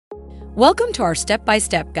Welcome to our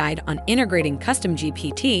step-by-step guide on integrating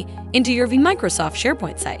CustomGPT into your Microsoft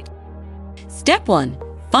SharePoint site. Step 1.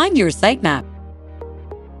 Find your sitemap.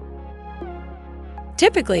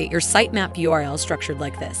 Typically, your sitemap URL is structured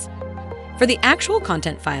like this. For the actual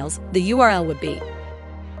content files, the URL would be.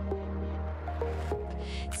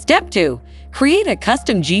 Step 2. Create a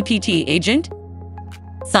CustomGPT agent.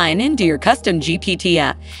 Sign in to your CustomGPT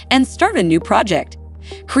app and start a new project.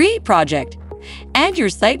 Create project. Add your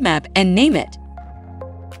sitemap and name it.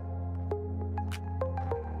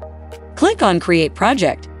 Click on Create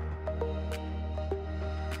Project.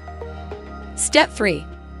 Step 3.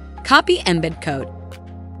 Copy embed code.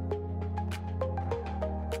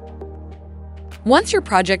 Once your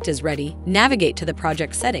project is ready, navigate to the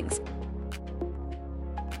project settings.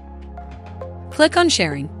 Click on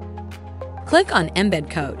Sharing. Click on Embed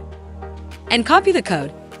Code and copy the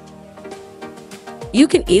code. You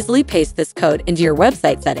can easily paste this code into your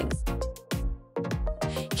website settings.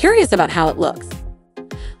 Curious about how it looks?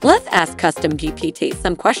 Let's ask CustomGPT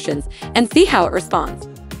some questions and see how it responds.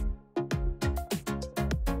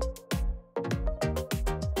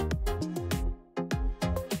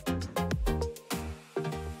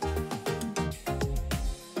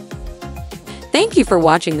 Thank you for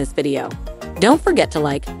watching this video. Don't forget to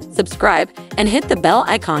like, subscribe, and hit the bell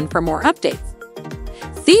icon for more updates.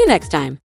 See you next time.